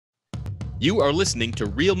You are listening to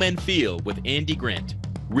Real Men Feel with Andy Grant.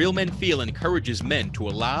 Real Men Feel encourages men to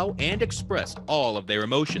allow and express all of their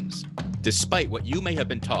emotions. Despite what you may have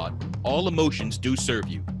been taught, all emotions do serve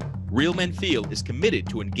you. Real Men Feel is committed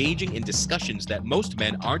to engaging in discussions that most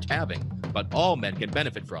men aren't having, but all men can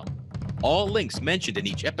benefit from. All links mentioned in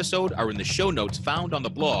each episode are in the show notes found on the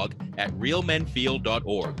blog at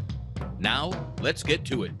realmenfeel.org. Now, let's get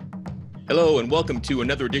to it. Hello and welcome to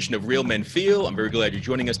another edition of Real Men Feel. I'm very glad you're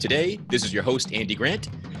joining us today. This is your host, Andy Grant.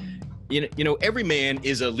 You know, every man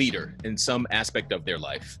is a leader in some aspect of their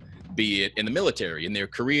life, be it in the military, in their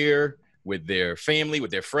career, with their family, with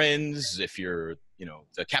their friends, if you're,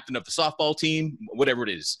 the captain of the softball team, whatever it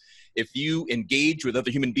is. If you engage with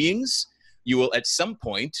other human beings, you will at some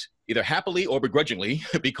point, either happily or begrudgingly,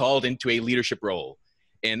 be called into a leadership role.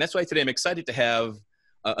 And that's why today I'm excited to have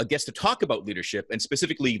a guest to talk about leadership and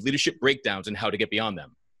specifically leadership breakdowns and how to get beyond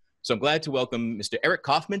them. So I'm glad to welcome Mr. Eric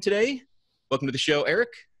Kaufmann today. Welcome to the show, Eric.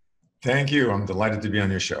 Thank you. I'm delighted to be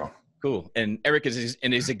on your show. Cool. And Eric is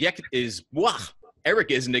an executive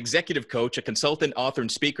coach, a consultant, author,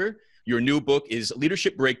 and speaker. Your new book is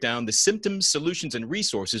Leadership Breakdown: The Symptoms, Solutions, and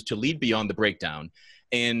Resources to Lead Beyond the Breakdown.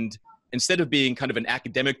 And instead of being kind of an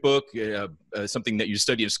academic book, something that you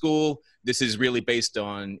study in school, this is really based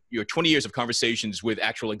on your 20 years of conversations with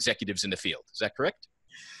actual executives in the field. Is that correct?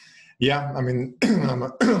 Yeah, I mean, I'm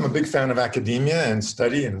a big fan of academia and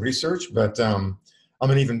study and research, but I'm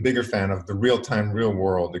an even bigger fan of the real-time,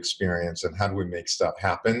 real-world experience and how do we make stuff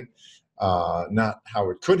happen. Not how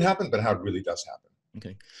it could happen, but how it really does happen.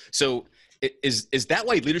 Okay. So is that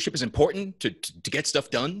why leadership is important, to get stuff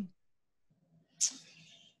done?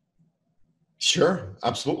 Sure,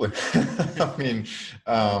 absolutely. I mean,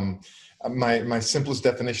 my simplest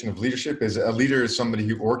definition of leadership is a leader is somebody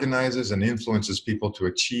who organizes and influences people to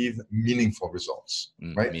achieve meaningful results,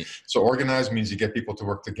 right? So organize means you get people to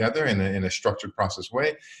work together in a structured process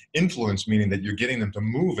way. Influence meaning that you're getting them to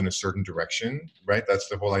move in a certain direction, right? That's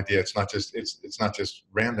the whole idea. It's not just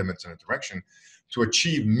random, it's in a direction to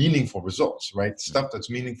achieve meaningful results, right? Stuff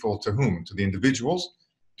that's meaningful to whom? To the individuals,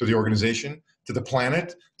 to the organization, to the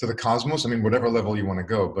planet, to the cosmos. I mean, whatever level you want to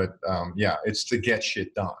go, but it's to get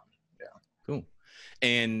shit done. Yeah. Cool.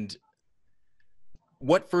 And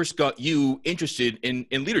what first got you interested in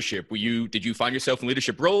leadership? Did you find yourself in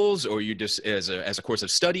leadership roles, or you just as a course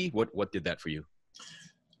of study? What did that for you?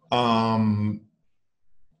 I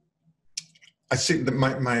think that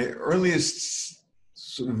my earliest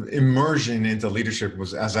sort of immersion into leadership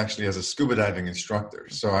was as a scuba diving instructor.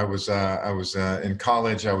 So I was in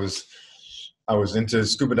college. I was into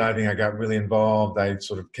scuba diving. I got really involved. I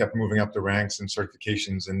sort of kept moving up the ranks and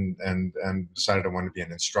certifications and decided I wanted to be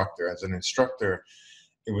an instructor. As an instructor,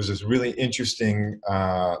 it was this really interesting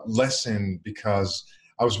lesson because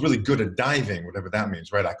I was really good at diving, whatever that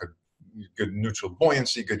means, right? I could good neutral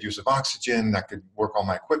buoyancy, good use of oxygen. I could work all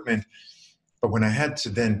my equipment. But when I had to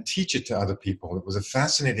then teach it to other people, it was a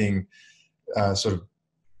fascinating sort of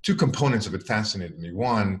two components of it fascinated me.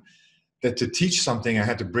 One, that to teach something, I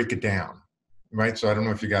had to break it down. Right. So I don't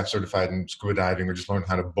know if you got certified in scuba diving or just learned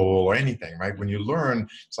how to bowl or anything. Right. When you learn,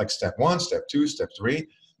 it's like step 1, step 2, step 3.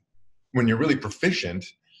 When you're really proficient,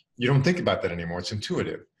 you don't think about that anymore. It's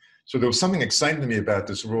intuitive. So there was something exciting to me about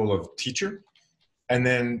this role of teacher, and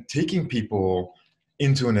then taking people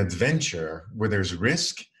into an adventure where there's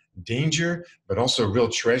risk, danger, but also real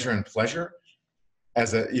treasure and pleasure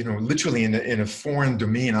as literally in a foreign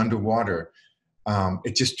domain underwater.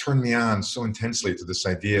 It just turned me on so intensely to this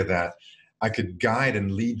idea that I could guide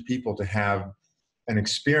and lead people to have an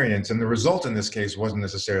experience. And the result in this case wasn't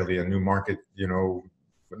necessarily a new market, a new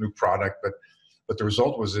product, but the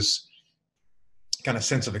result was this kind of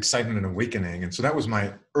sense of excitement and awakening. And so that was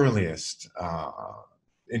my earliest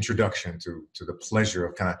introduction to the pleasure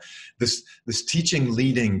of kind of this teaching,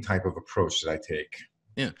 leading type of approach that I take.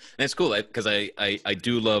 Yeah, that's cool because I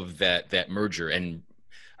do love that merger. And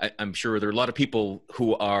I'm sure there are a lot of people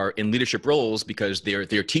who are in leadership roles because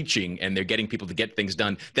they're teaching and they're getting people to get things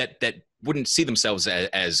done that wouldn't see themselves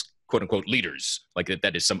as quote unquote leaders, like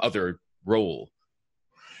that is some other role.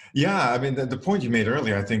 Yeah, I mean the point you made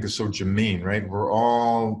earlier I think is so germane, right? We're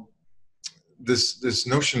all this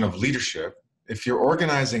notion of leadership. If you're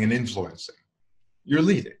organizing and influencing, you're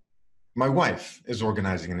leading. My wife is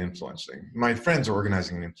organizing and influencing. My friends are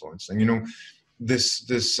organizing and influencing.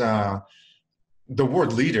 The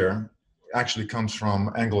word leader actually comes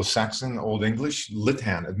from Anglo-Saxon, Old English,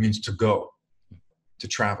 lithan. It means to go, to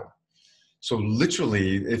travel. So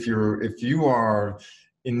literally, if you are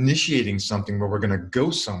initiating something where we're going to go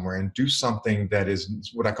somewhere and do something that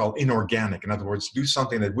is what I call inorganic, in other words, do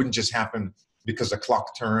something that wouldn't just happen because the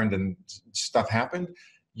clock turned and stuff happened,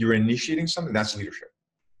 you're initiating something, that's leadership,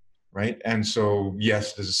 right? And so,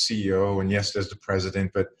 yes, there's a CEO, and yes, there's the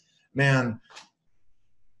president, but man,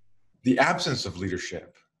 the absence of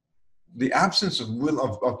leadership, the absence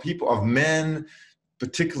of people, of men,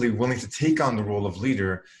 particularly willing to take on the role of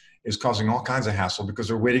leader, is causing all kinds of hassle because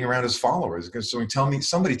they're waiting around as followers. Because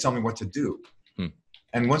somebody tell me what to do.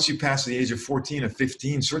 And once you pass the age of 14 or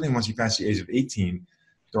 15, certainly once you pass the age of 18,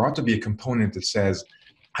 there ought to be a component that says,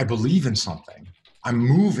 I believe in something. I'm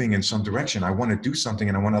moving in some direction. I want to do something,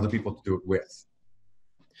 and I want other people to do it with.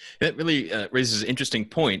 That really raises an interesting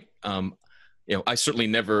point. I certainly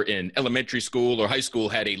never in elementary school or high school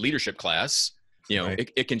had a leadership class.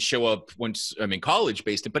 Right. It can show up once I'm in college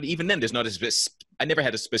based, but even then there's not I never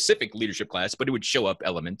had a specific leadership class, but it would show up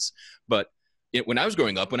elements. But when I was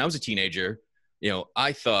growing up, when I was a teenager,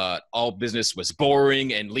 I thought all business was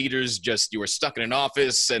boring and leaders you were stuck in an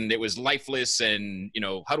office and it was lifeless. And,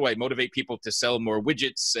 how do I motivate people to sell more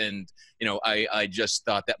widgets? And, I just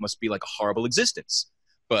thought that must be like a horrible existence.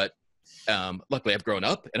 But luckily I've grown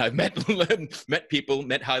up and I've met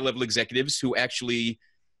high-level executives who actually,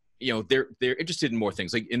 they're interested in more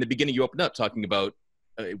things. Like in the beginning, you opened up talking about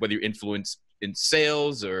whether you're influenced in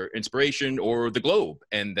sales or inspiration or the globe,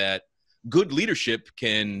 and that good leadership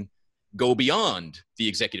can go beyond the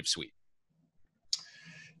executive suite.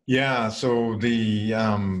 Yeah. So the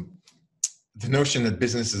notion that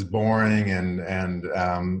business is boring and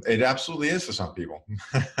it absolutely is for some people.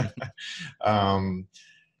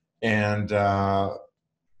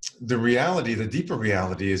 The deeper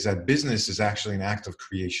reality is that business is actually an act of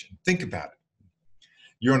creation. Think about it.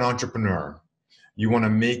 You're an entrepreneur. You want to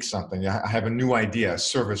make something. I have a new idea, a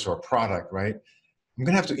service or a product, right? I'm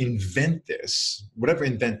going to have to invent this, whatever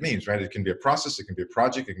invent means, right? It can be a process, it can be a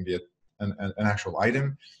project, it can be an actual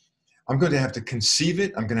item. I'm going to have to conceive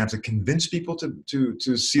it. I'm going to have to convince people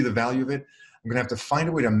to see the value of it. I'm going to have to find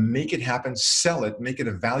a way to make it happen, sell it, make it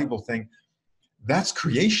a valuable thing. That's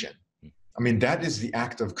creation. I mean, that is the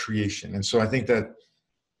act of creation. And so I think that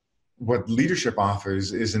what leadership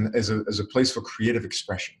offers is a place for creative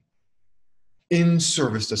expression in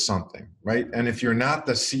service to something, right? And if you're not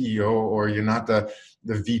the CEO or you're not the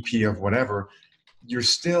VP of whatever, you're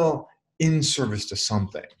still in service to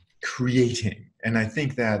something, creating. And I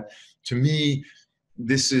think that, to me,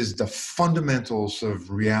 this is the fundamentals of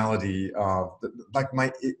reality of, like,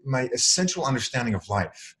 my essential understanding of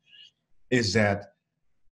life is that,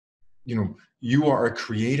 you are a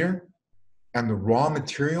creator and the raw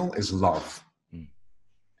material is love.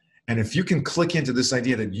 And if you can click into this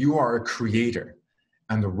idea that you are a creator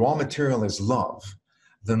and the raw material is love,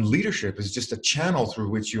 then leadership is just a channel through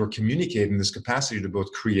which you're communicating this capacity to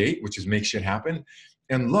both create, which is make shit happen,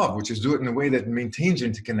 and love, which is do it in a way that maintains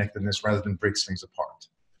interconnectedness rather than breaks things apart.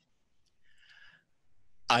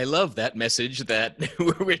 I love that message that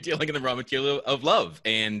we're dealing in the raw material of love.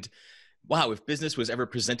 And wow, if business was ever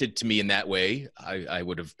presented to me in that way, I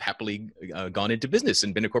would have happily gone into business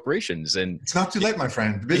and been to corporations. And it's not too late, my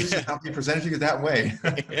friend. Business is not being presented to you that way.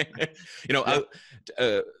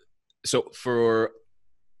 So for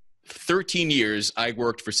 13 years, I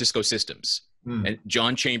worked for Cisco Systems. And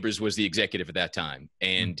John Chambers was the executive at that time.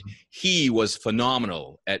 And he was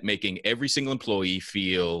phenomenal at making every single employee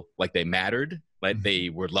feel like they mattered, like they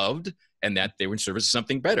were loved, and that they were in service of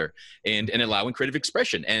something better, and allowing creative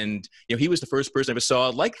expression. And he was the first person I ever saw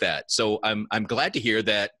like that. So I'm glad to hear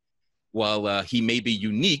that while he may be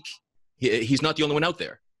unique, he's not the only one out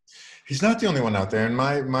there. He's not the only one out there. And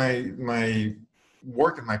my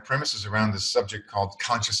work and my premises around this subject called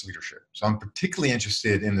conscious leadership. So I'm particularly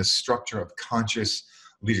interested in the structure of conscious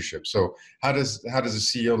leadership. So how does a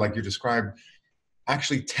CEO like you described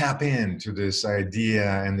actually tap into this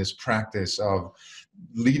idea and this practice of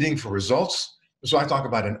leading for results? So I talk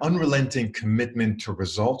about an unrelenting commitment to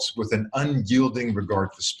results with an unyielding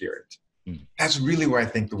regard for spirit. That's really where I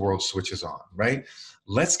think the world switches on, right?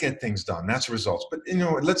 Let's get things done. That's results. But,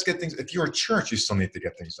 let's get things. If you're a church, you still need to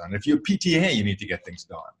get things done. If you're a PTA, you need to get things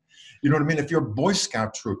done. You know what I mean? If you're a Boy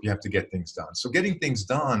Scout troop, you have to get things done. So getting things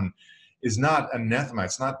done is not anathema.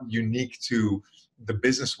 It's not unique to the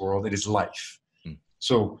business world. It is life.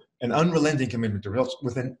 So an unrelenting commitment to results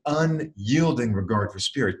with an unyielding regard for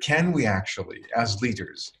spirit. Can we actually, as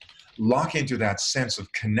leaders, lock into that sense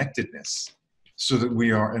of connectedness so that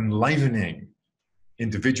we are enlivening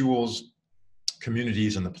individuals,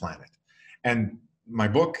 communities, and the planet? And my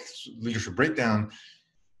book, Leadership Breakdown,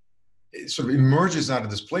 it sort of emerges out of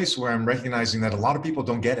this place where I'm recognizing that a lot of people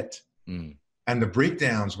don't get it. And the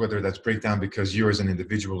breakdowns, whether that's breakdown because you as an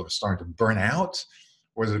individual are starting to burn out,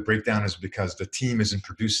 or the breakdown is because the team isn't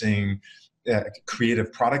producing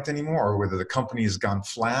creative product anymore, or whether the company has gone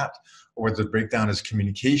flat, or whether the breakdown is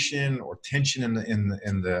communication or tension in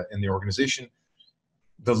the organization.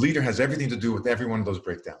 The leader has everything to do with every one of those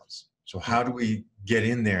breakdowns. So how do we get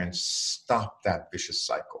in there and stop that vicious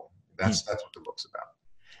cycle? That's what the book's about.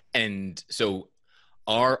 And so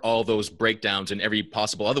are all those breakdowns and every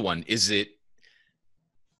possible other one, is it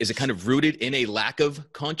kind of rooted in a lack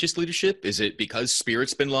of conscious leadership? Is it because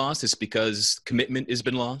spirit's been lost? Is it because commitment has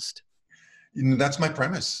been lost? That's my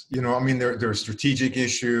premise. I mean, there are strategic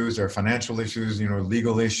issues, there are financial issues,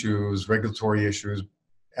 legal issues, regulatory issues.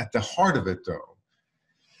 At the heart of it, though,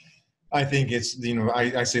 I think it's,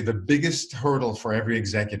 I say the biggest hurdle for every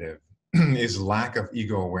executive is lack of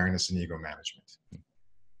ego awareness and ego management,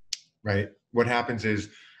 right? What happens is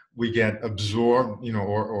we get absorbed,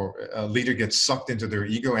 or a leader gets sucked into their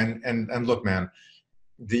ego. And look, man,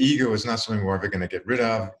 the ego is not something we're ever going to get rid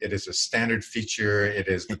of. It is a standard feature. It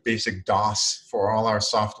is the basic DOS for all our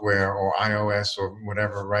software, or iOS or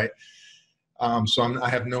whatever, right? So I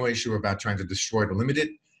have no issue about trying to destroy it or limit it.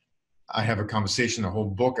 I have a conversation, a whole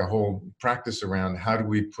book, a whole practice around how do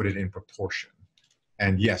we put it in proportion.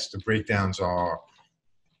 And yes, the breakdowns are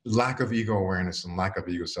lack of ego awareness and lack of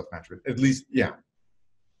ego self-management. At least, yeah.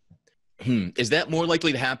 Is that more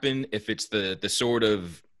likely to happen if it's the sort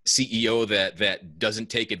of CEO that doesn't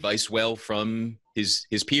take advice well from his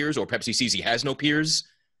peers, or perhaps he sees he has no peers,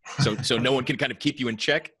 so no one can kind of keep you in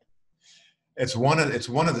check? It's one of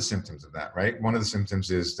the symptoms of that, right? One of the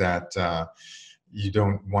symptoms is that you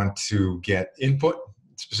don't want to get input,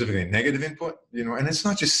 specifically negative input, and it's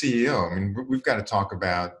not just CEO. I mean, we've got to talk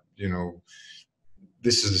about,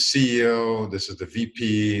 this is the CEO, this is the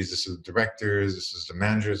VPs, this is the directors, this is the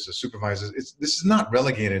managers, the supervisors. This is not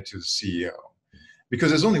relegated to the CEO, because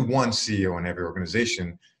there's only one CEO in every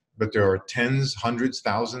organization, but there are tens, hundreds,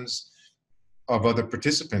 thousands of other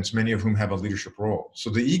participants, many of whom have a leadership role. So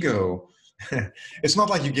the ego, it's not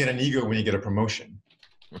like you get an ego when you get a promotion.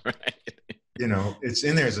 Right. It's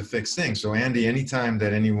in there as a fixed thing. So Andy, anytime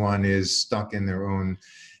that anyone is stuck in their own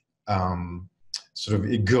sort of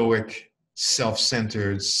egoic,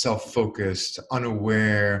 self-centered, self-focused,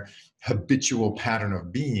 unaware, habitual pattern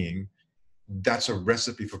of being, that's a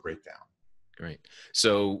recipe for breakdown. Great.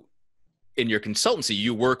 So in your consultancy,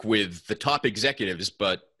 you work with the top executives,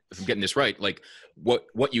 but if I'm getting this right, like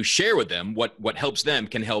what you share with them, what helps them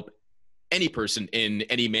can help any person in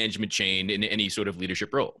any management chain, in any sort of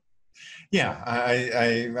leadership role. Yeah,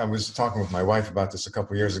 I was talking with my wife about this a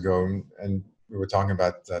couple of years ago, and we were talking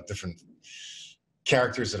about different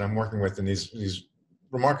characters that I'm working with, and these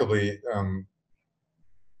remarkably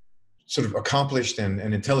sort of accomplished and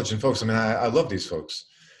intelligent folks. I mean, I love these folks,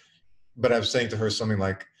 but I was saying to her something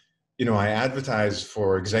like, I advertise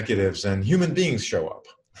for executives and human beings show up.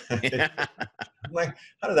 I'm like,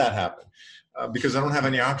 how did that happen? Because I don't have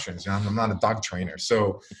any options. I'm not a dog trainer.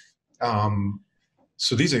 So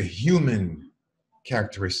these are human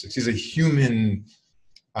characteristics. These are human,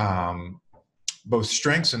 both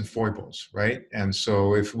strengths and foibles, right? And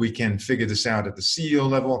so if we can figure this out at the CEO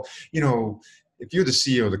level, if you're the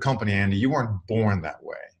CEO of the company, Andy, you weren't born that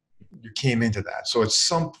way. You came into that. So at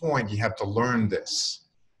some point you have to learn this,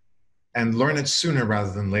 and learn it sooner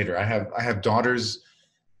rather than later. I have daughters.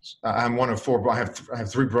 I'm one of four. I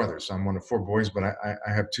have three brothers. So I'm one of four boys, but I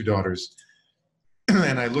have two daughters.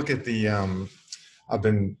 And I look at I've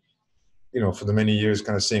been, for the many years,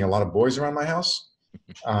 kind of seeing a lot of boys around my house.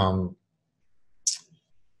 I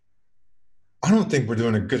don't think we're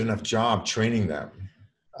doing a good enough job training them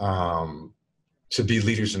to be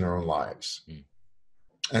leaders in their own lives.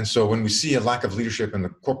 And so when we see a lack of leadership in the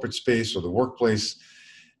corporate space or the workplace,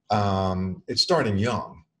 it's starting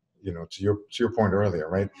young, to your point earlier,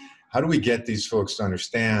 right? How do we get these folks to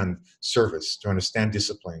understand service, to understand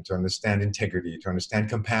discipline, to understand integrity, to understand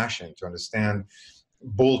compassion, to understand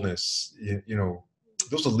boldness?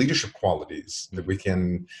 Those are leadership qualities that we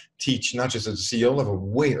can teach, not just at the CEO level,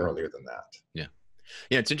 way earlier than that.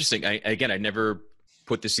 Yeah, it's interesting. I never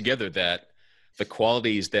put this together, that the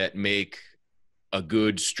qualities that make a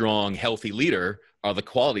good, strong, healthy leader are the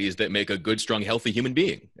qualities that make a good, strong, healthy human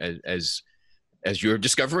being, as you're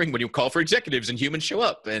discovering when you call for executives and humans show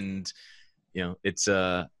up. And, it's,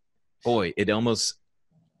 it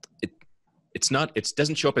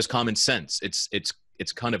doesn't show up as common sense.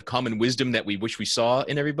 It's kind of common wisdom that we wish we saw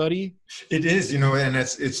in everybody. It is, and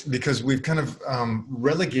it's because we've kind of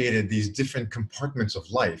relegated these different compartments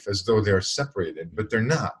of life as though they're separated, but they're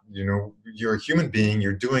not. You're a human being,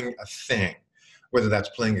 you're doing a thing, whether that's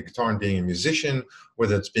playing a guitar and being a musician,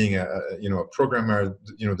 whether it's being a programmer,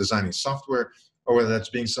 designing software, or whether that's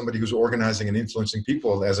being somebody who's organizing and influencing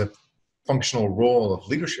people as a functional role of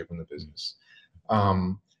leadership in the business.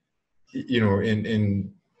 You know,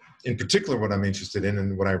 in particular, what I'm interested in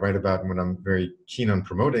and what I write about and what I'm very keen on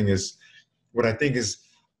promoting is what I think is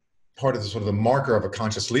part of the sort of the marker of a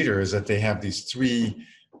conscious leader is that they have these three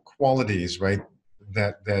qualities, right?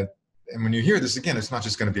 That and when you hear this again, it's not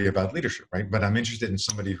just going to be about leadership, right? But I'm interested in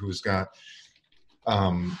somebody who's got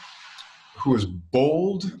who is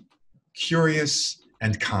bold, curious,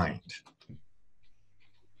 and kind.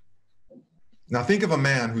 Now think of a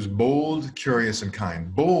man who's bold, curious, and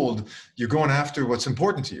kind. Bold, you're going after what's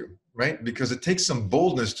important to you, right? Because it takes some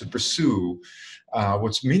boldness to pursue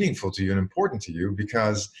what's meaningful to you and important to you,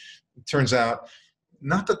 because it turns out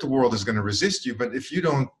not that the world is going to resist you, but if you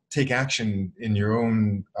don't take action in your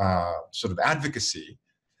own sort of advocacy,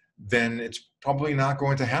 then it's probably not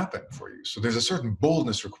going to happen for you. So there's a certain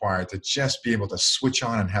boldness required to just be able to switch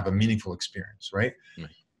on and have a meaningful experience, right?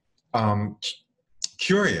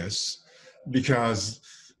 Curious, because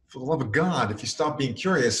for the love of God, if you stop being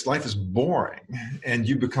curious, life is boring and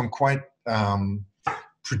you become quite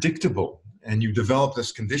predictable, and you develop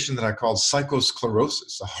this condition that I call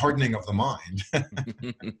psychosclerosis, a hardening of the mind.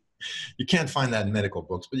 You can't find that in medical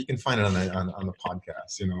books, but you can find it on the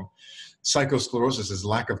podcast. You know, psychosclerosis is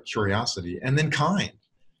lack of curiosity, and then kind,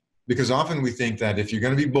 because often we think that if you're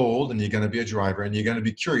going to be bold and you're going to be a driver and you're going to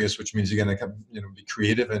be curious, which means you're going to be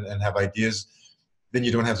creative and have ideas, then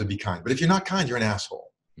you don't have to be kind. But if you're not kind, you're an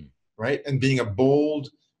asshole, right? And being a bold,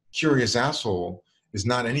 curious asshole is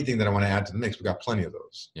not anything that I want to add to the mix. We've got plenty of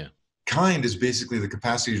those. Yeah. Kind is basically the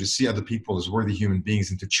capacity to see other people as worthy human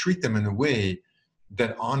beings and to treat them in a way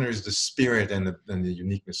that honors the spirit and the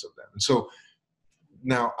uniqueness of them. And so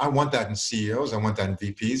now I want that in CEOs. I want that in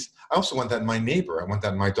VPs. I also want that in my neighbor. I want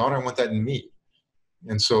that in my daughter. I want that in me.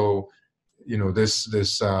 And so, you know, this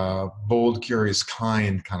bold, curious,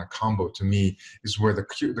 kind of combo to me is where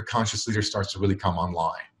the conscious leader starts to really come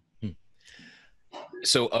online.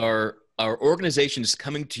 So are organizations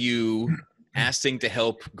coming to you asking to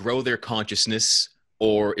help grow their consciousness,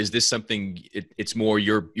 or is this something it's more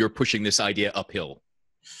you're pushing this idea uphill?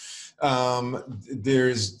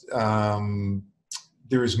 There's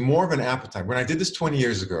more of an appetite. When I did this 20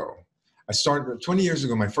 years ago,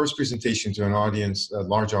 my first presentation to an audience, a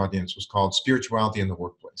large audience, was called Spirituality in the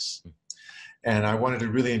Workplace. And I wanted to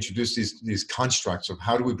really introduce these constructs of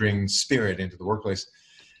how do we bring spirit into the workplace.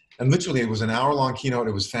 And literally it was an hour-long keynote.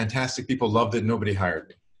 It was fantastic. People loved it. Nobody hired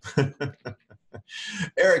me.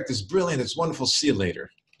 Eric, this is brilliant. It's wonderful. See you later.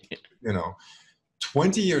 You know,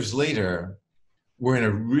 20 years later, we're in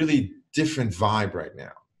a really different vibe right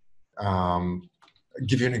now. I'll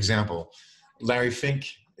give you an example. Larry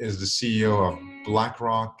Fink is the CEO of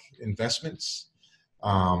BlackRock Investments.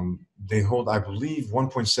 They hold, I believe,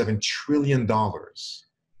 $1.7 trillion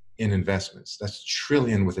in investments. That's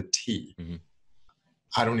trillion with a T. Mm-hmm.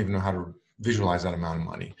 I don't even know how to visualize that amount of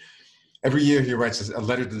money. Every year he writes a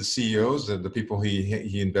letter to the CEOs, the people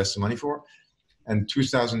he invests the money for. And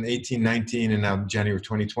 2018, 19, and now January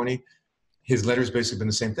 2020, his letter's basically been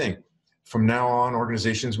the same thing. From now on,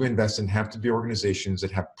 organizations we invest in have to be organizations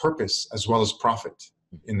that have purpose as well as profit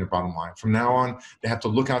in their bottom line. From now on, they have to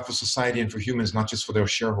look out for society and for humans, not just for their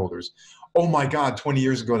shareholders. Oh my God, 20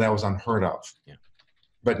 years ago, that was unheard of. Yeah.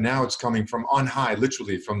 But now it's coming from on high,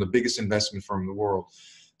 literally from the biggest investment firm in the world.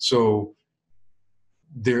 So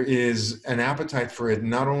there is an appetite for it,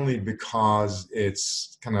 not only because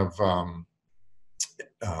it's kind of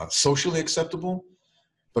socially acceptable,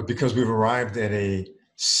 but because we've arrived at a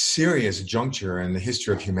serious juncture in the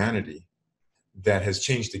history of humanity that has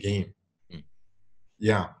changed the game. Mm.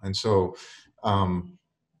 Yeah. And so,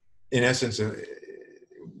 in essence,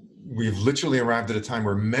 we've literally arrived at a time,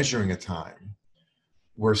 we're measuring a time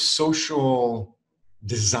where social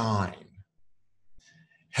design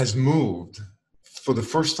has moved for the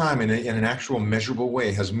first time in an actual measurable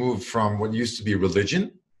way, has moved from what used to be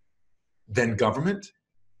religion, then government,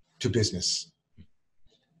 to business.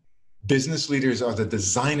 Business leaders are the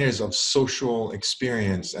designers of social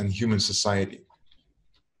experience and human society.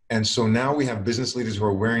 And so now we have business leaders who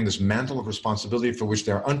are wearing this mantle of responsibility for which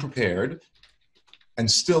they're unprepared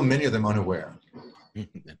and still many of them unaware.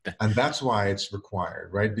 And that's why it's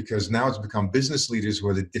required, right? Because now it's become business leaders who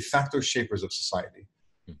are the de facto shapers of society,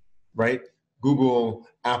 right? Google,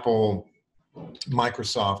 Apple,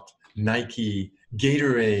 Microsoft, Nike,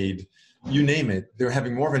 Gatorade, you name it, they're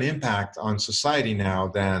having more of an impact on society now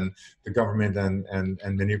than the government and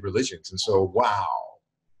many religions. And so, wow,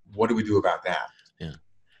 what do we do about that? Yeah.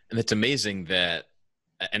 And it's amazing that,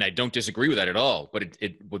 and I don't disagree with that at all, but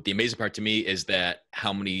what the amazing part to me is that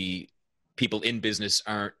how many people in business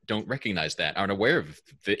don't recognize that, aren't aware of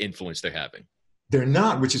the influence they're having. They're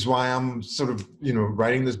not, which is why I'm sort of,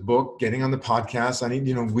 writing this book, getting on the podcast.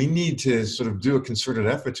 We need to sort of do a concerted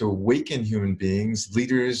effort to awaken human beings,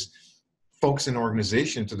 leaders, folks in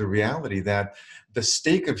organization to the reality that the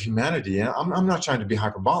stake of humanity, and I'm not trying to be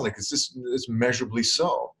hyperbolic, it's measurably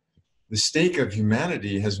so. The stake of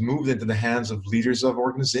humanity has moved into the hands of leaders of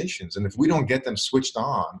organizations. And if we don't get them switched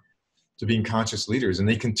on to being conscious leaders, and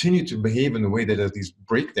they continue to behave in the way that are these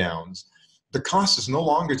breakdowns, the cost is no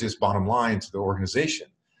longer just bottom line to the organization.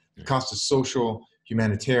 The cost is social,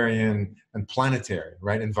 humanitarian, and planetary,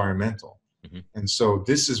 right? Environmental. Mm-hmm. And so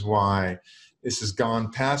this is why this has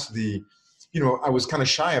gone past the, I was kind of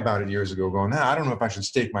shy about it years ago, going, I don't know if I should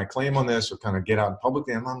stake my claim on this or kind of get out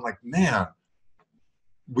publicly. And I'm like, man,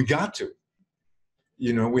 we got to,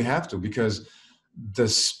 we have to, because the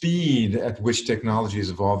speed at which technology is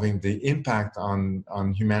evolving, the impact on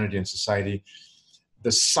humanity and society,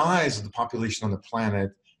 the size of the population on the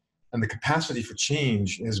planet, and the capacity for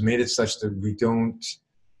change has made it such that we don't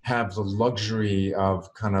have the luxury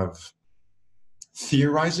of kind of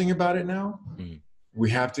theorizing about it now. Mm. We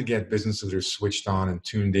have to get business leaders switched on and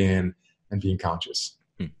tuned in and being conscious.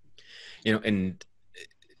 And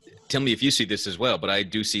tell me if you see this as well, but I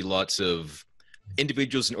do see lots of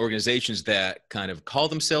individuals and organizations that kind of call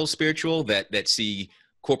themselves spiritual, that see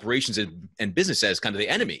corporations and business as kind of the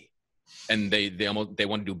enemy. And they want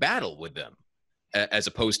to do battle with them, as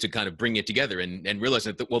opposed to kind of bring it together and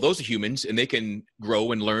realizing that, well, those are humans and they can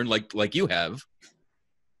grow and learn like you have.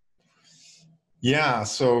 Yeah.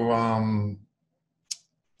 So,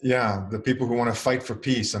 the people who want to fight for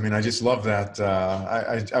peace. I mean, I just love that,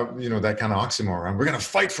 that kind of oxymoron. We're going to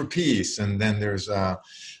fight for peace. And then there's,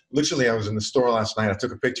 literally, I was in the store last night. I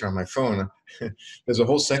took a picture on my phone. There's a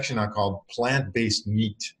whole section I called plant-based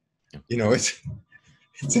meat.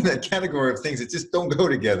 It's in that category of things that just don't go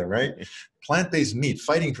together, right? Plant-based meat,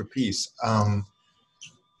 fighting for peace. I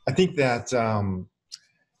think that,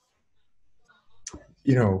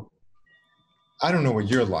 I don't know what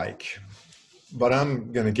you're like, but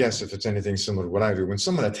I'm going to guess if it's anything similar to what I do. When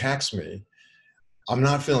someone attacks me, I'm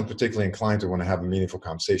not feeling particularly inclined to want to have a meaningful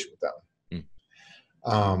conversation with them.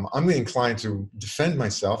 I'm inclined to defend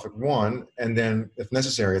myself at one, and then, if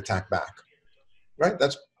necessary, attack back, right?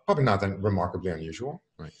 That's probably not that remarkably unusual.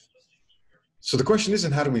 Right. So the question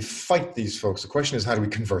isn't how do we fight these folks? The question is how do we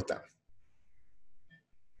convert them,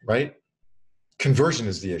 right? Conversion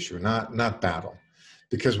is the issue, not battle,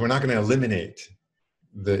 because we're not going to eliminate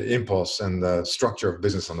the impulse and the structure of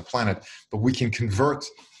business on the planet, but we can convert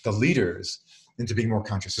the leaders into being more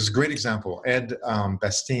conscious. There's a great example. Ed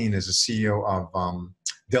Bastien is the CEO of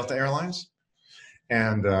Delta Airlines.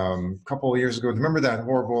 And a couple of years ago, remember that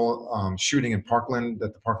horrible shooting in Parkland,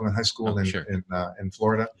 at the Parkland High School in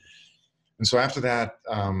Florida? And so after that,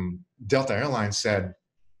 Delta Airlines said,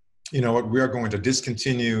 you know what, we are going to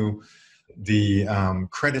discontinue the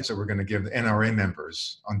credits that we're going to give the NRA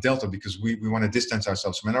members on Delta because we want to distance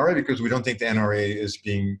ourselves from NRA because we don't think the NRA is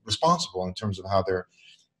being responsible in terms of how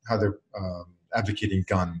they're advocating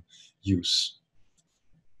gun use.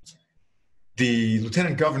 The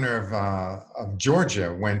lieutenant governor of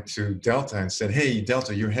Georgia went to Delta and said, hey,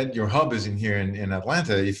 Delta, your hub is in here in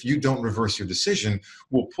Atlanta. If you don't reverse your decision,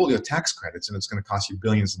 we'll pull your tax credits and it's going to cost you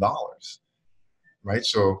billions of dollars, right?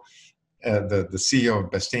 So the CEO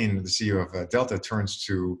of Bastien, the CEO of Delta, turns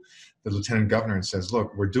to the lieutenant governor and says,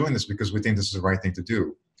 look, we're doing this because we think this is the right thing to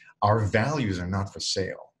do. Our values are not for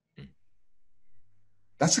sale.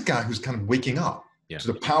 That's a guy who's kind of waking up to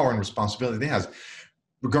the power and responsibility that he has.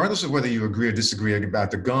 Regardless of whether you agree or disagree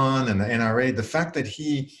about the gun and the NRA, the fact that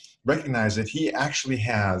he recognized that he actually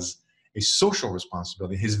has a social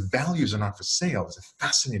responsibility, his values are not for sale, is a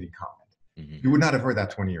fascinating comment. Mm-hmm. You would not have heard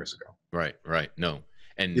that 20 years ago. Right. No.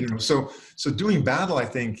 And so doing battle, I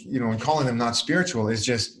think, and calling them not spiritual is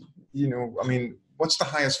just, what's the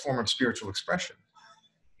highest form of spiritual expression?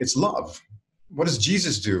 It's love. What does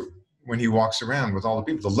Jesus do when he walks around with all the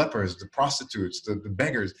people, the lepers, the prostitutes, the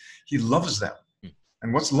beggars? He loves them.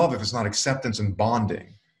 And what's love if it's not acceptance and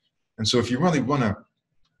bonding? And so if you really want to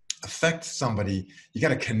affect somebody, you got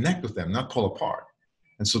to connect with them, not pull apart.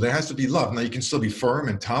 And so there has to be love. Now you can still be firm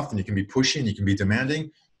and tough and you can be pushy and you can be demanding.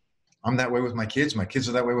 I'm that way with my kids. My kids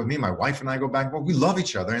are that way with me. My wife and I go back and forth. We love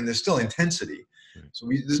each other and there's still intensity. So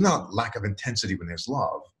there's not lack of intensity when there's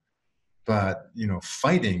love. But,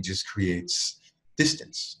 fighting just creates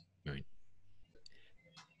distance. Right.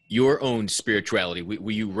 Your own spirituality,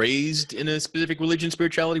 were you raised in a specific religion,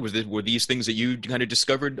 spirituality? Were these things that you kind of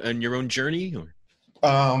discovered on your own journey? Or?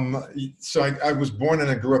 So I was born and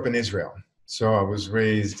I grew up in Israel. So I was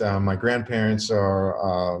raised, my grandparents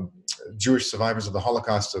are Jewish survivors of the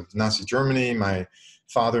Holocaust of Nazi Germany. My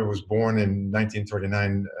father was born in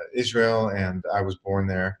 1939 Israel, and I was born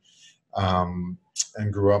there and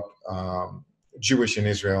grew up Jewish in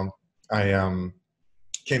Israel. I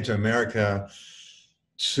came to America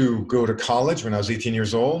to go to college when I was 18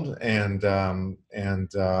 years old, and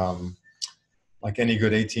like any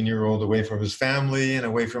good 18-year-old, away from his family and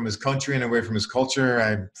away from his country and away from his culture,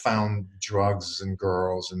 I found drugs and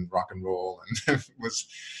girls and rock and roll, and was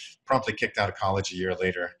promptly kicked out of college a year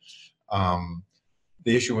later.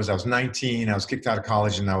 The issue was I was 19, I was kicked out of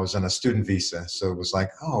college, and I was on a student visa. So it was like,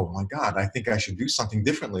 oh my God, I think I should do something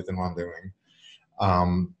differently than what I'm doing.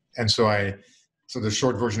 And so the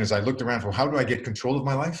short version is I looked around for how do I get control of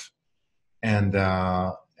my life, and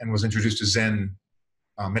was introduced to Zen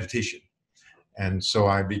meditation. And so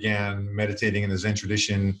I began meditating in the Zen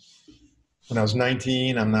tradition when I was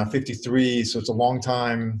 19. I'm now 53, so it's a long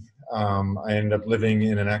time. I ended up living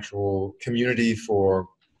in an actual community for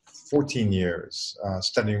 14 years,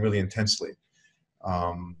 studying really intensely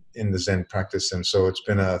in the Zen practice. And so it's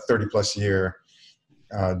been a 30-plus year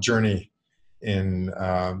journey in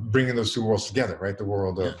bringing those two worlds together, right? The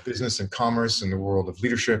world of business and commerce and the world of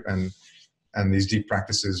leadership and these deep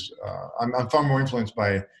practices. I'm far more influenced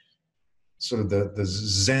by sort of the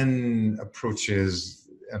Zen approaches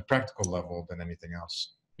at a practical level than anything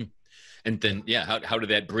else. And then, how did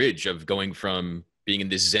that bridge of going from being in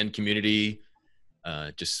this Zen community,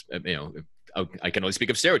 I can only speak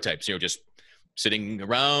of stereotypes, just sitting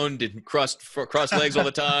around in cross legs all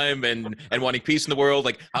the time and wanting peace in the world.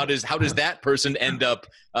 Like, how does that person end up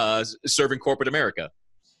serving corporate America?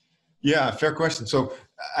 Yeah, fair question. So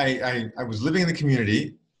I was living in the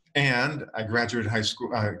community, and I graduated high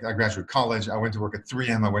school. I graduated college. I went to work at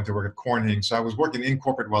 3M. I went to work at Corning. So I was working in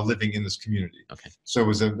corporate while living in this community. Okay. So it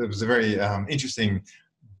was a very interesting,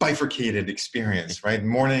 bifurcated experience. Right,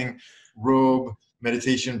 morning, robe,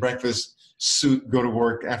 meditation, breakfast, suit, go to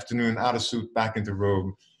work. Afternoon, out of suit, back into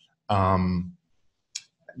robe.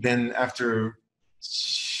 Then after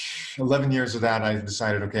 11 years of that, I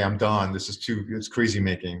decided, okay, I'm done. It's crazy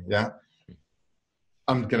making. Yeah.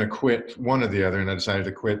 I'm going to quit one or the other. And I decided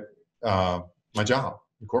to quit my job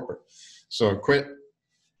in corporate. So I quit,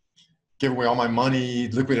 gave away all my money,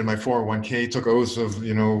 liquidated my 401k, took oaths of,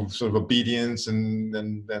 sort of obedience and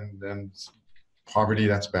poverty.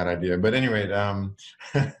 That's a bad idea. But anyway,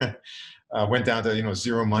 went down to,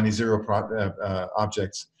 zero money, zero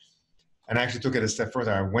objects. And I actually took it a step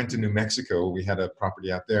further. I went to New Mexico. We had a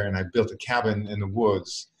property out there, and I built a cabin in the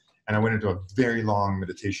woods, and I went into a very long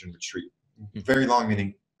meditation retreat. Very long,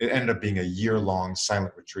 meaning it ended up being a year-long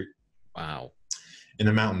silent retreat. Wow. In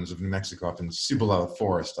the mountains of New Mexico, up in Cibola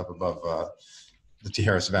Forest, up above the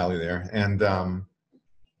Tijeras Valley there. And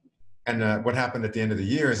what happened at the end of the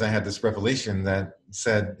year is I had this revelation that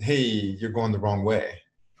said, hey, you're going the wrong way.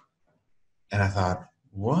 And I thought,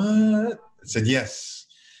 what? It said, yes,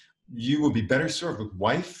 you will be better served with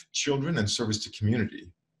wife, children, and service to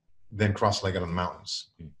community than cross-legged on the mountains.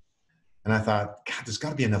 And I thought, God, there's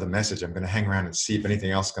got to be another message. I'm going to hang around and see if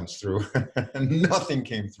anything else comes through. And nothing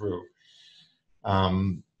came through.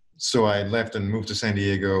 So I left and moved to San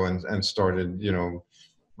Diego and started,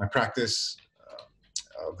 my practice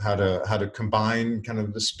of how to combine kind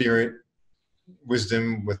of the spirit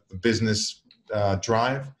wisdom with the business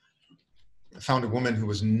drive. I found a woman who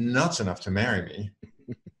was nuts enough to marry me.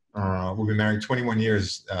 We'll be married 21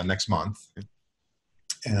 years next month.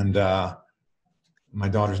 And my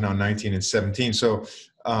daughter's now 19 and 17. So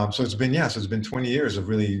it's been 20 years of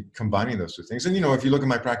really combining those two things. And, if you look at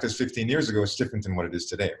my practice 15 years ago, it's different than what it is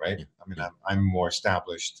today, right? I mean, I'm more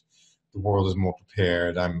established. The world is more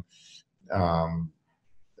prepared.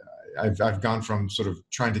 I've gone from sort of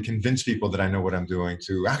trying to convince people that I know what I'm doing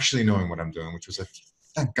to actually knowing what I'm doing, which was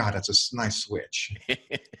thank God, that's a nice switch.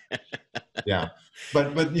 Yeah.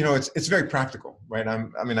 But it's very practical, right?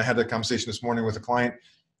 I had a conversation this morning with a client,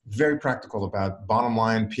 very practical about bottom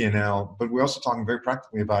line P&L, but we're also talking very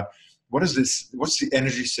practically about what's the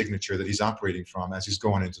energy signature that he's operating from as he's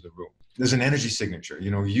going into the room. There's an energy signature,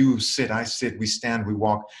 you sit, I sit, we stand, we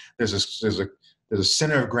walk. There's a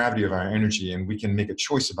center of gravity of our energy, and we can make a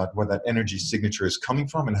choice about where that energy signature is coming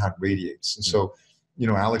from and how it radiates. And so,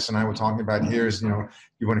 Alex and I were talking about here is,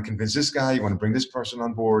 you want to convince this guy, you want to bring this person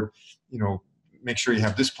on board, make sure you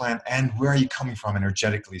have this plan, and where are you coming from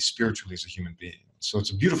energetically, spiritually as a human being. So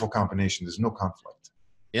it's a beautiful combination. There's no conflict.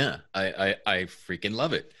 Yeah, I freaking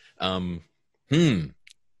love it.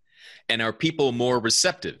 And are people more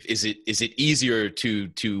receptive? Is it easier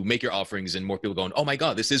to make your offerings and more people going, oh my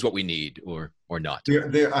God, this is what we need, or not?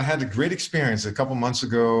 I had a great experience. A couple months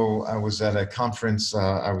ago, I was at a conference.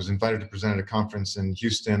 I was invited to present at a conference in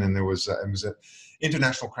Houston, and it was an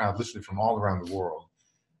international crowd, literally from all around the world.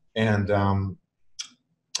 And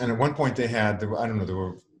at one point there were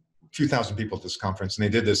a few thousand people at this conference, and they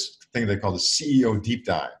did this thing they called the CEO deep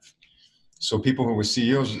dive. So people who were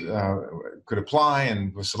CEOs could apply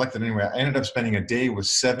and were selected anyway. I ended up spending a day with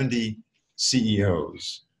 70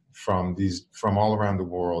 CEOs from all around the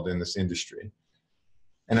world in this industry.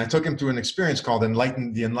 And I took them through an experience called the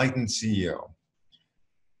Enlightened CEO.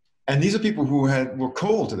 And these are people who were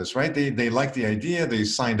cold to this, right? They liked the idea, they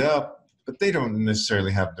signed up, but they don't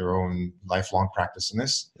necessarily have their own lifelong practice in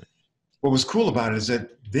this. What was cool about it is that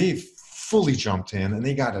they fully jumped in and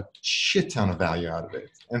they got a shit ton of value out of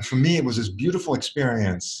it. And for me, it was this beautiful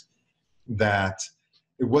experience that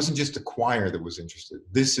it wasn't just a choir that was interested.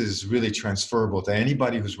 This is really transferable to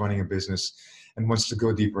anybody who's running a business and wants to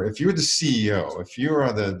go deeper. If you're the CEO, if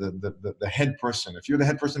you're the head person, if you're the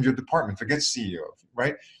head person of your department, forget CEO,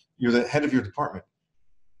 right? You're the head of your department.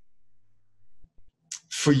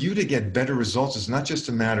 For you to get better results, it's not just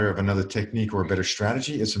a matter of another technique or a better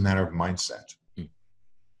strategy, it's a matter of mindset.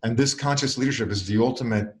 And this conscious leadership is the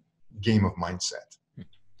ultimate game of mindset,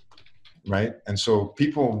 right? And so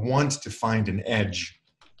people want to find an edge.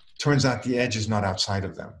 Turns out the edge is not outside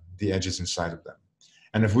of them. The edge is inside of them.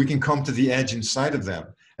 And if we can come to the edge inside of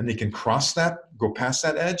them and they can cross that, go past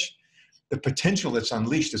that edge, the potential that's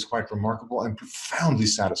unleashed is quite remarkable and profoundly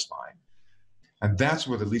satisfying. And that's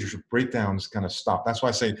where the leadership breakdowns kind of stop. That's why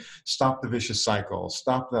I say stop the vicious cycle,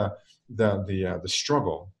 stop the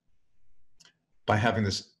struggle by having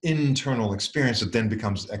this internal experience that then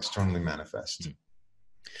becomes externally manifest.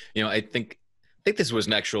 You know, I think this was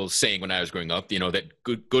an actual saying when I was growing up, you know, that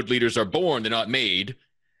good leaders are born, they're not made.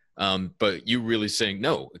 But you really saying,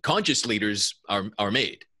 no, conscious leaders are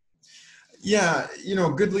made. Yeah, you know,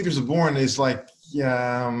 good leaders are born is like,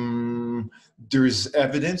 there's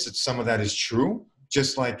evidence that some of that is true.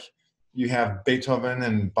 Just like you have Beethoven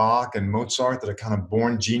and Bach and Mozart that are kind of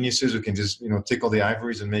born geniuses who can just, you know, tickle the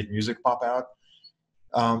ivories and make music pop out.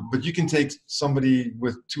 But you can take somebody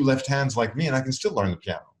with two left hands like me and I can still learn the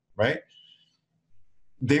piano, right?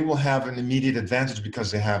 They will have an immediate advantage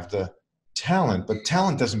because they have the talent, but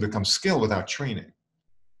talent doesn't become skill without training.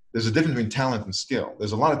 There's a difference between talent and skill.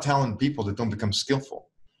 There's a lot of talented people that don't become skillful.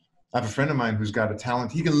 I have a friend of mine who's got a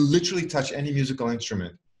talent. He can literally touch any musical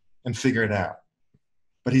instrument and figure it out.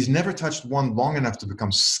 But he's never touched one long enough to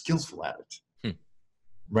become skillful at it.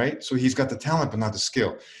 Right? So he's got the talent, but not the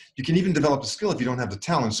skill. You can even develop the skill if you don't have the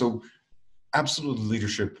talent. So absolute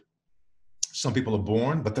leadership, some people are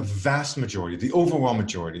born, but the vast majority, the overwhelming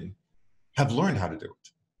majority, have learned how to do it.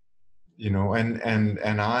 You know, and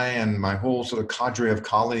I and my whole sort of cadre of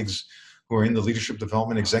colleagues who are in the leadership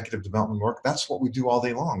development, executive development work, that's what we do all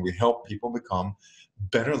day long. We help people become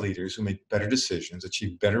better leaders who make better decisions,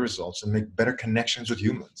 achieve better results, and make better connections with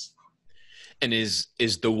humans. And is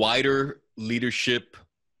the wider leadership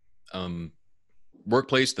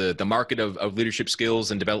workplace, the market of leadership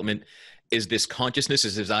skills and development, is this consciousness,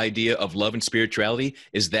 is this idea of love and spirituality,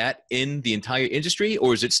 is that in the entire industry,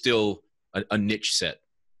 or is it still a niche set?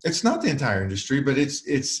 It's not the entire industry, but it's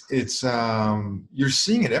you're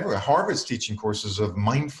seeing it everywhere. Harvard's teaching courses of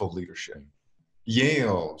mindful leadership.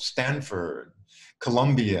 Yale, Stanford,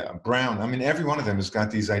 Columbia, Brown. I mean, every one of them has got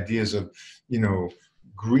these ideas of, you know,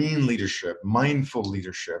 green leadership, mindful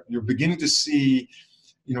leadership. You're beginning to see,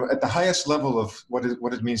 you know, at the highest level of what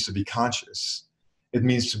it means to be conscious. It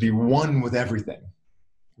means to be one with everything,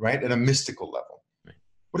 right? At a mystical level.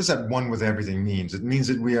 What does that one with everything means? It means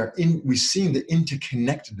that we're seeing the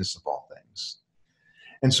interconnectedness of all things.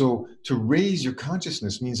 And so to raise your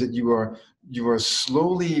consciousness means that you are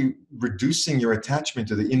slowly reducing your attachment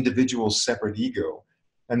to the individual separate ego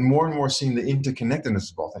and more seeing the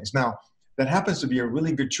interconnectedness of all things. Now, that happens to be a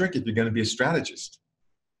really good trick if you're going to be a strategist.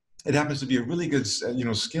 It happens to be a really good, you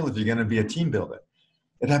know, skill if you're going to be a team builder.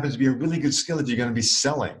 It happens to be a really good skill if you're going to be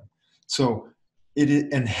selling. So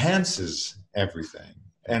it enhances everything.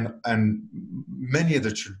 And many of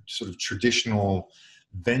the sort of traditional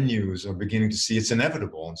venues are beginning to see it's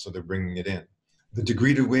inevitable, and so they're bringing it in. The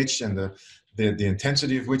degree to which and the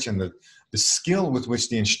intensity of which and the skill with which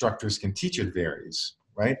the instructors can teach it varies,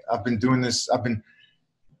 right? I've been doing this. I'm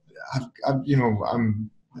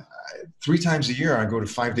 3 times a year I go to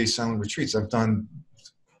 5-day silent retreats. I've done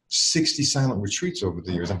 60 silent retreats over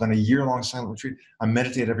the years. I've done a year-long silent retreat. I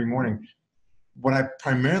meditate every morning. What I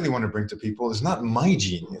primarily want to bring to people is not my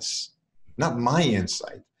genius, not my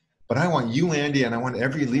insight, but I want you, Andy, and I want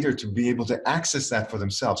every leader to be able to access that for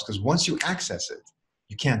themselves. Because once you access it,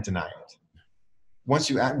 you can't deny it.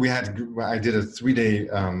 I did a 3-day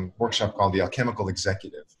workshop called the Alchemical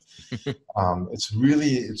Executive. It's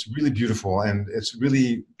really beautiful and it's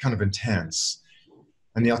really kind of intense.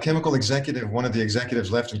 And the alchemical executive, one of the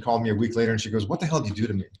executives left and called me a week later, and she goes, "What the hell did you do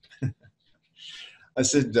to me?" I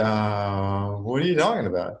said, "What are you talking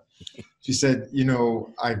about?" She said,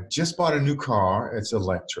 "I just bought a new car. It's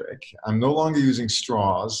electric. I'm no longer using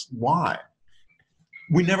straws. Why?"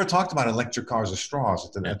 We never talked about electric cars or straws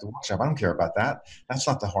at the workshop. I don't care about that. That's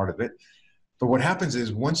not the heart of it. But what happens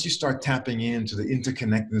is once you start tapping into the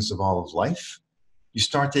interconnectedness of all of life, you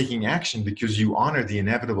start taking action because you honor the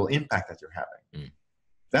inevitable impact that you're having. Mm.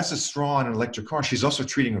 That's a straw in an electric car. She's also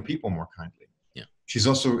treating her people more kindly. Yeah. She's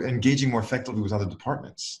also engaging more effectively with other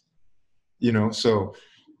departments. So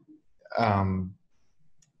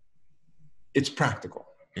it's practical.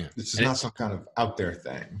 Yeah. This is not some kind of out there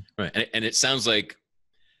thing. Right. And it sounds like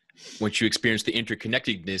once you experience the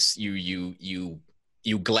interconnectedness,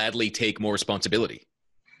 you gladly take more responsibility.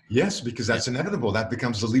 Yes, because that's inevitable. That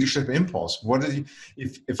becomes the leadership impulse.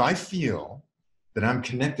 If I feel that I'm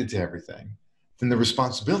connected to everything, then the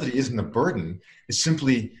responsibility isn't a burden. It's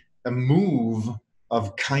simply a move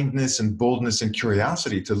of kindness and boldness and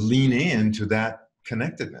curiosity to lean into that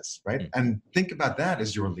connectedness, right? Mm-hmm. And think about that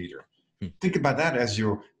as your leader. Mm-hmm. Think about that as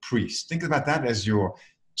your priest. Think about that as your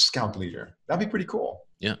scout leader. That'd be pretty cool.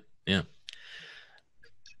 Yeah, yeah.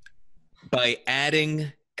 By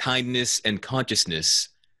adding kindness and consciousness,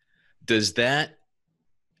 does that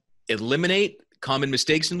eliminate common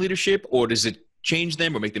mistakes in leadership, or does it change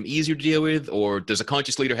them or make them easier to deal with, or does a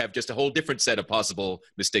conscious leader have just a whole different set of possible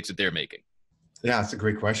mistakes that they're making? Yeah, that's a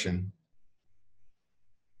great question.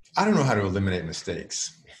 I don't know how to eliminate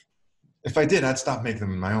mistakes. If I did, I'd stop making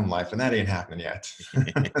them in my own life, and that ain't happening yet.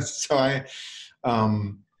 So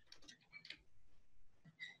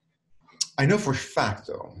I know for a fact,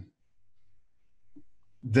 though,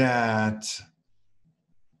 that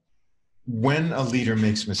when a leader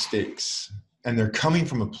makes mistakes and they're coming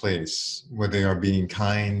from a place where they are being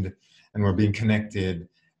kind and we're being connected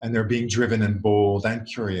and they're being driven and bold and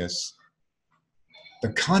curious,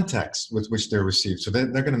 the context with which they're received, so they're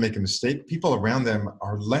going to make a mistake, people around them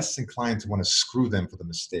are less inclined to want to screw them for the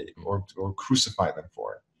mistake or crucify them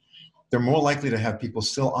for it. They're more likely to have people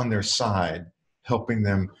still on their side helping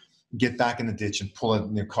them get back in the ditch and pull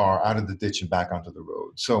their car out of the ditch and back onto the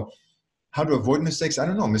road. So how to avoid mistakes? I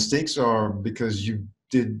don't know. Mistakes are because you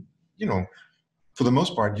did, for the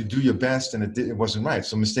most part, you do your best and it wasn't right.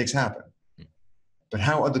 So mistakes happen. But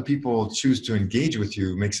how other people choose to engage with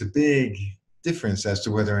you makes a big difference as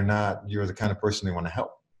to whether or not you're the kind of person they want to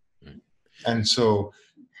help. And so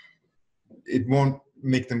it won't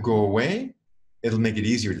make them go away. It'll make it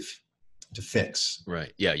easier to fix.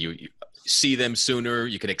 Right. Yeah. You see them sooner.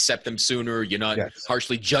 You can accept them sooner. You're not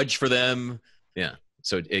harshly judged for them. Yeah.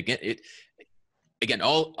 So again,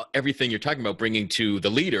 everything you're talking about bringing to the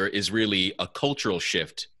leader is really a cultural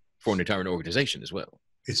shift for an entire organization as well.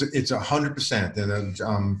 It's 100%.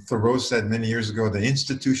 And Thoreau said many years ago, the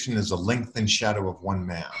institution is a lengthened shadow of one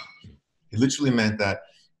man. He literally meant that,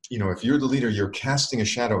 if you're the leader, you're casting a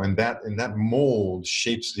shadow, and that mold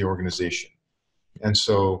shapes the organization. And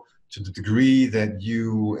so to the degree that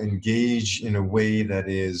you engage in a way that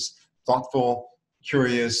is thoughtful,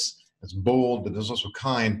 curious, that's bold, but there's also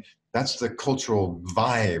kind, that's the cultural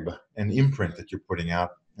vibe and imprint that you're putting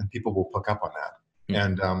out, and people will pick up on that.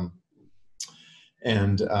 Mm-hmm.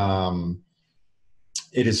 And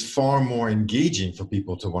it is far more engaging for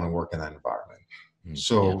people to want to work in that environment. Mm-hmm.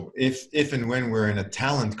 So if and when we're in a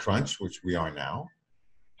talent crunch, which we are now,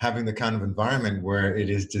 having the kind of environment where it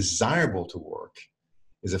is desirable to work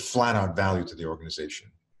is a flat out value to the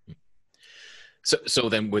organization. So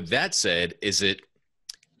then with that said,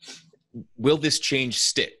 will this change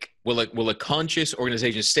stick? Will a conscious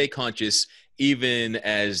organization stay conscious even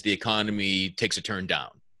as the economy takes a turn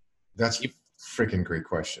down? That's a freaking great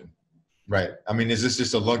question. Right. I mean, is this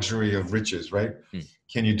just a luxury of riches, right?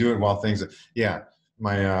 Can you do it while things I had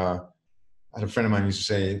a friend of mine used to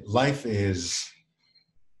say, life is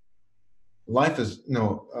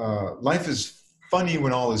funny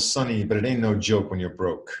when all is sunny, but it ain't no joke when you're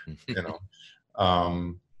broke,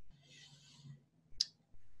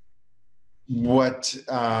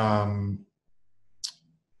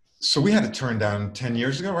 So we had to turn down 10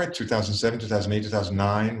 years ago, right? 2007, 2008,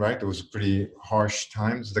 2009, right? There was pretty harsh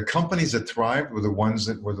times. The companies that thrived were the ones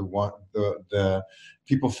that were the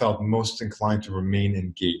people felt most inclined to remain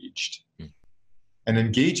engaged. And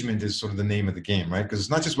engagement is sort of the name of the game, right? Because it's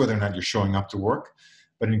not just whether or not you're showing up to work,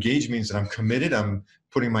 but engage means that I'm committed, I'm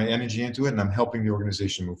putting my energy into it, and I'm helping the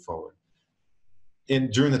organization move forward.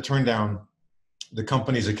 During the turndown, the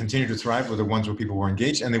companies that continued to thrive were the ones where people were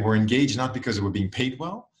engaged, and they were engaged not because they were being paid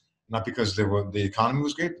well, not because the economy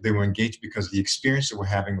was great, but they were engaged because of the experience that we're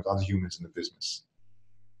having with other humans in the business.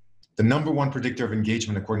 The number one predictor of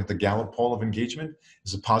engagement, according to the Gallup poll of engagement,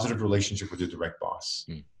 is a positive relationship with your direct boss.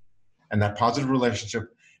 And that positive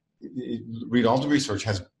relationship, read all the research,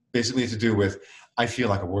 has basically to do with, I feel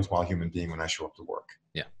like a worthwhile human being when I show up to work.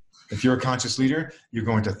 Yeah. If you're a conscious leader, you're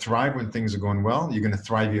going to thrive when things are going well. You're going to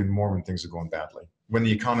thrive even more when things are going badly, when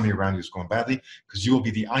the economy around you is going badly, because you will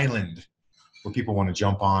be the island where people want to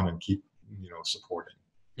jump on and keep, supporting.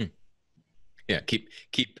 Yeah,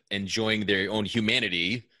 keep enjoying their own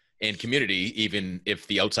humanity and community, even if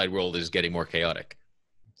the outside world is getting more chaotic.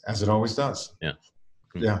 As it always does. Yeah.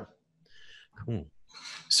 Yeah. Cool.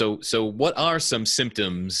 So what are some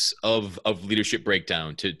symptoms of leadership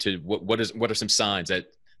breakdown? What are some signs that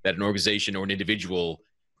an organization or an individual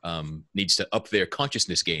needs to up their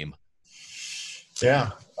consciousness game?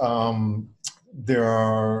 Yeah. There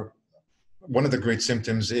are, one of the great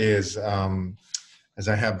symptoms is, as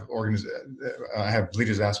I have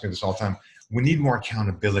leaders ask me this all the time, we need more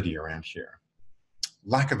accountability around here.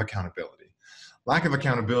 Lack of accountability. Lack of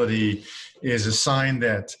accountability is a sign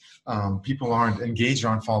that people aren't engaged,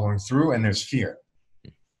 aren't following through, and there's fear,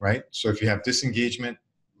 right? So if you have disengagement,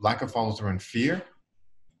 lack of follow through, and fear,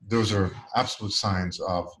 those are absolute signs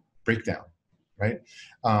of breakdown, right?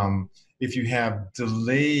 If you have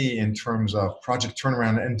delay in terms of project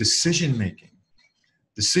turnaround and decision making,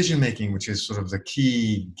 which is sort of the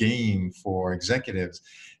key game for executives,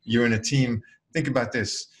 you're in a team. Think about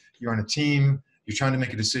this. You're on a team. You're trying to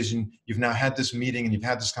make a decision. You've now had this meeting and you've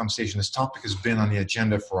had this conversation. This topic has been on the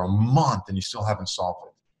agenda for a month and you still haven't solved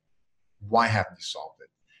it. Why haven't you solved it?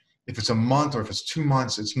 If it's a month or if it's 2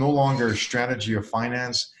 months, it's no longer strategy or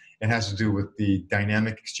finance. It has to do with the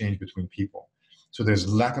dynamic exchange between people. So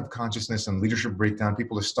there's lack of consciousness and leadership breakdown.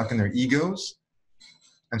 People are stuck in their egos.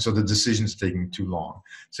 And so the decision's taking too long.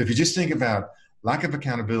 So if you just think about lack of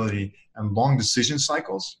accountability and long decision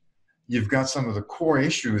cycles, you've got some of the core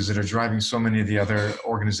issues that are driving so many of the other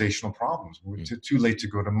organizational problems. We're too late to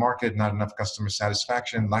go to market, not enough customer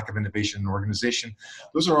satisfaction, lack of innovation in the organization.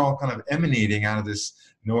 Those are all kind of emanating out of this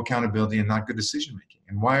no accountability and not good decision making.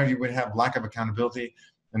 And why you would have lack of accountability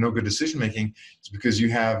and no good decision making? It's because you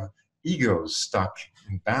have egos stuck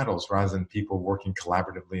in battles rather than people working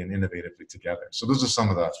collaboratively and innovatively together. So those are some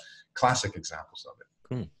of the classic examples of it.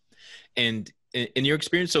 Cool. And in your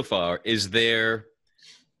experience so far, is there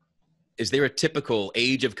a typical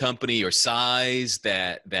age of company or size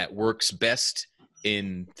that works best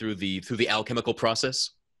through the alchemical process?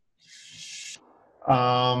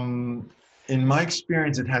 In my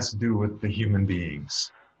experience, it has to do with the human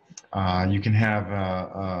beings. You can have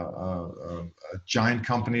a giant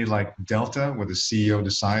company like Delta where the CEO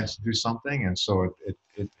decides to do something, and so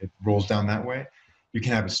it rolls down that way. You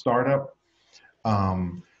can have a startup.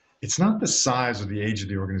 It's not the size or the age of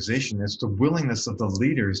the organization, it's the willingness of the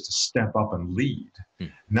leaders to step up and lead.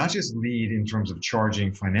 Not just lead in terms of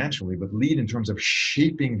charging financially, but lead in terms of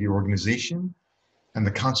shaping the organization and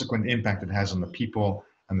the consequent impact it has on the people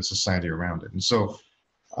and the society around it. And so,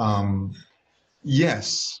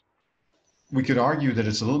 yes, we could argue that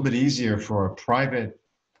it's a little bit easier for a private,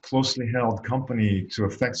 closely held company to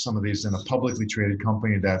affect some of these than a publicly traded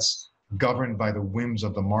company that's governed by the whims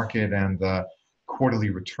of the market and the quarterly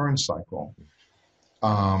return cycle.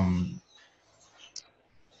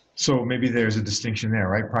 So maybe there's a distinction there,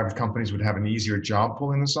 right? Private companies would have an easier job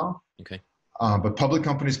pulling this off. Okay. But public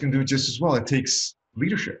companies can do it just as well. It takes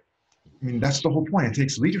leadership. I mean, that's the whole point. It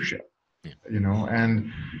takes leadership,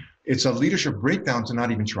 and it's a leadership breakdown to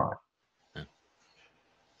not even try.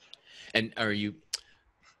 And are you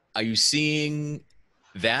seeing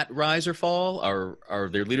that rise or fall? Are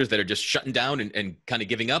there leaders that are just shutting down and kind of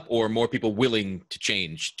giving up, or more people willing to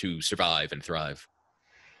change to survive and thrive?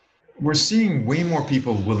 We're seeing way more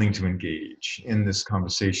people willing to engage in this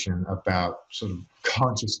conversation about sort of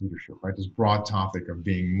conscious leadership, right? This broad topic of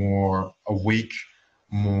being more awake,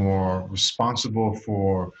 more responsible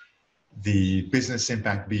for the business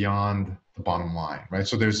impact beyond the bottom line, right?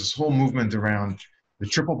 So there's this whole movement around the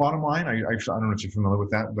triple bottom line. I don't know if you're familiar with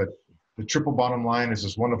that, but the triple bottom line is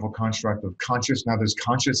this wonderful construct of conscious. Now there's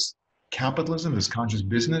conscious capitalism, there's conscious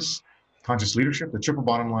business, conscious leadership. The triple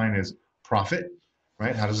bottom line is profit,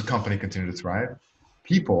 right? How does a company continue to thrive?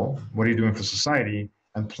 People, what are you doing for society?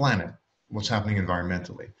 And planet, what's happening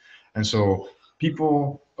environmentally? And so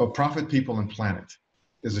profit, people, and planet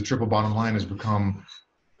is the triple bottom line has become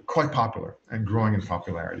quite popular and growing in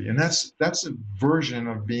popularity. And that's a version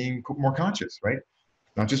of being more conscious, right?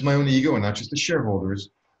 Not just my own ego and not just the shareholders,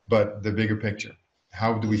 but the bigger picture.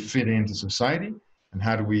 How do we fit into society and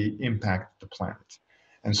how do we impact the planet?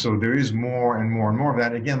 And so there is more and more and more of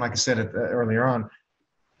that. Again, like I said earlier on,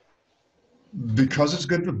 because it's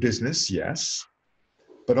good for business, yes,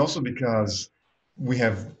 but also because we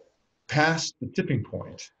have passed the tipping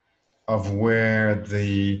point of where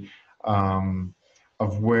the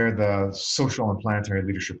social and planetary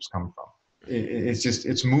leadership is coming from.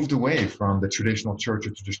 It's moved away from the traditional church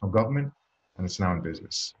or traditional government, and it's now in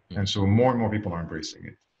business. And so more and more people are embracing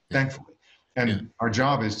it, thankfully. And our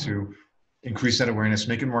job is to increase that awareness,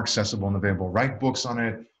 make it more accessible and available, write books on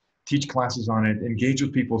it, teach classes on it, engage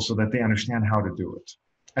with people so that they understand how to do it.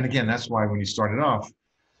 And again, that's why when you started off,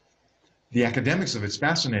 the academics of it's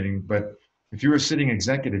fascinating, but if you're a sitting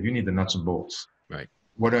executive, you need the nuts and bolts. Right.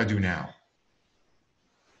 What do I do now?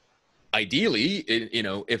 Ideally,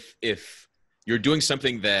 if you're doing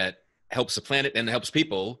something that helps the planet and helps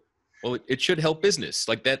people, well, it should help business.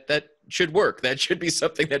 Like that should work. That should be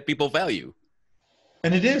something that people value.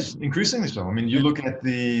 And it is increasingly so. I mean, you look at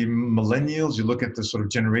the millennials, you look at the sort of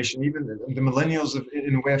generation, even the millennials have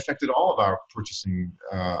in a way affected all of our purchasing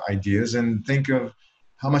ideas, and think of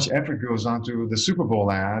how much effort goes onto the Super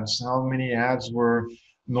Bowl ads, how many ads were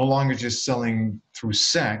no longer just selling through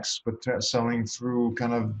sex, but selling through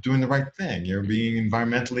kind of doing the right thing. You're being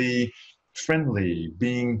environmentally friendly,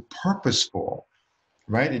 being purposeful,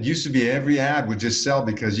 right? It used to be every ad would just sell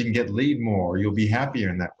because you can get laid more, or you'll be happier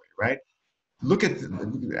in that way, right? Look at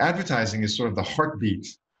advertising is sort of the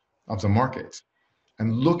heartbeat of the market.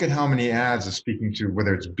 And look at how many ads are speaking to,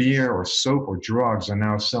 whether it's beer or soap or drugs, are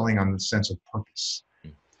now selling on the sense of purpose,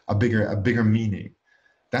 a bigger meaning.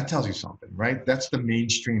 That tells you something, right? That's the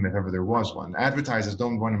mainstream if ever there was one. Advertisers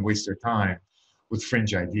don't want to waste their time with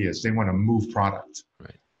fringe ideas. They want to move product.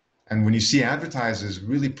 Right. And when you see advertisers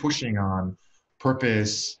really pushing on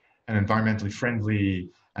purpose and environmentally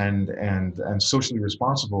friendly and socially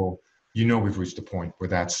responsible, you know we've reached a point where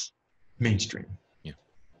that's mainstream. Yeah,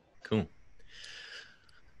 cool.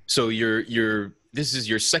 So this is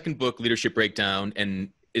your second book, Leadership Breakdown, and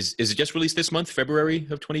is it just released this month, February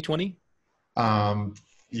of 2020?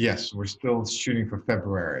 Yes, we're still shooting for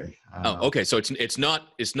February. Okay. So it's not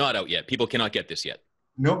out yet. People cannot get this yet.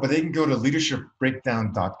 No, but they can go to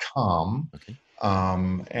leadershipbreakdown.com. Okay.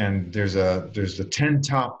 And there's the 10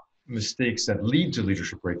 top mistakes that lead to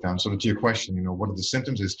leadership breakdown. So to your question, what are the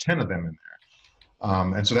symptoms? There's 10 of them in there.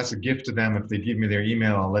 And so that's a gift to them. If they give me their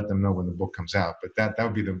email, I'll let them know when the book comes out. But that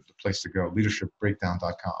would be the place to go,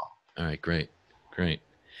 leadershipbreakdown.com. All right, great.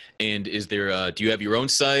 And is there, do you have your own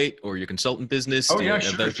site or your consultant business? Oh, yeah,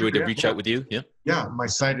 sure. To reach out with you? Yeah. Yeah, my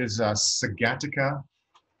site is sagatica.com,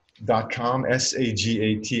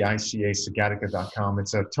 Sagatica, Sagatica.com.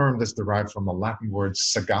 It's a term that's derived from the Latin word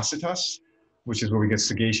sagacitas, which is where we get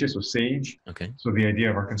sagacious or sage. Okay. So the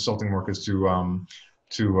idea of our consulting work is to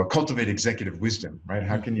cultivate executive wisdom, right?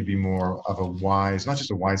 How can you be more of a wise, not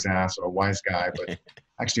just a wise ass or a wise guy, but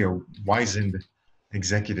actually a wizened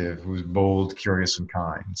executive who's bold, curious, and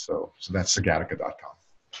kind. So that's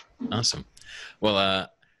sagatica.com. Awesome. Well,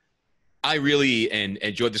 I really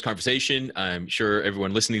enjoyed this conversation. I'm sure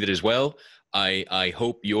everyone listening to it as well. I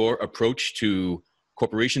hope your approach to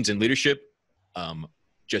corporations and leadership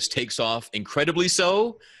just takes off incredibly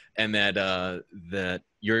so, and that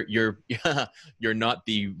you're not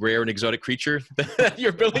the rare and exotic creature that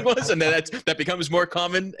your building was, and that becomes more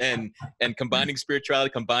common, and combining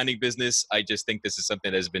spirituality, combining business. I just think this is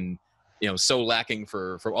something that has been so lacking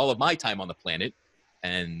for all of my time on the planet.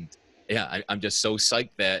 And yeah, I'm just so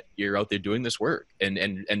psyched that you're out there doing this work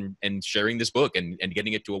and sharing this book and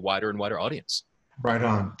getting it to a wider and wider audience. Right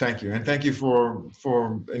on. Thank you. And thank you for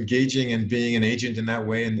engaging and being an agent in that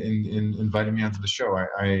way and inviting me onto the show.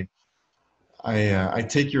 I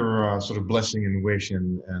take your sort of blessing and wish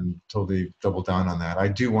and totally double down on that.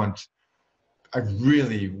 I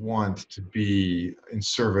really want to be in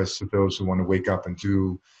service to those who want to wake up and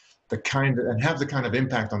do have the kind of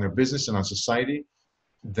impact on their business and on society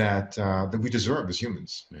that we deserve as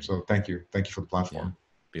humans. Right. So thank you for the platform. Yeah.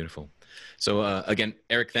 Beautiful. So again,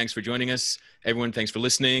 Eric, thanks for joining us. Everyone, thanks for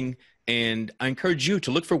listening. And I encourage you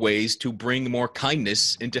to look for ways to bring more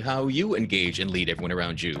kindness into how you engage and lead everyone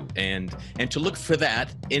around you, and to look for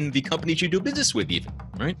that in the companies you do business with even,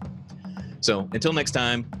 right? So until next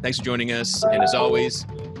time, thanks for joining us. And as always,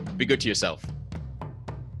 be good to yourself.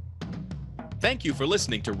 Thank you for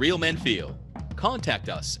listening to Real Men Feel. Contact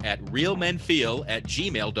us at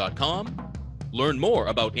realmenfeel@gmail.com. Learn more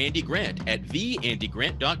about Andy Grant at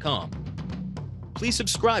theandygrant.com. Please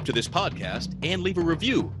subscribe to this podcast and leave a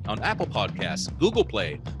review on Apple Podcasts, Google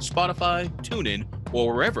Play, Spotify, TuneIn,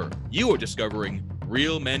 or wherever you are discovering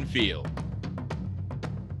Real Men Feel.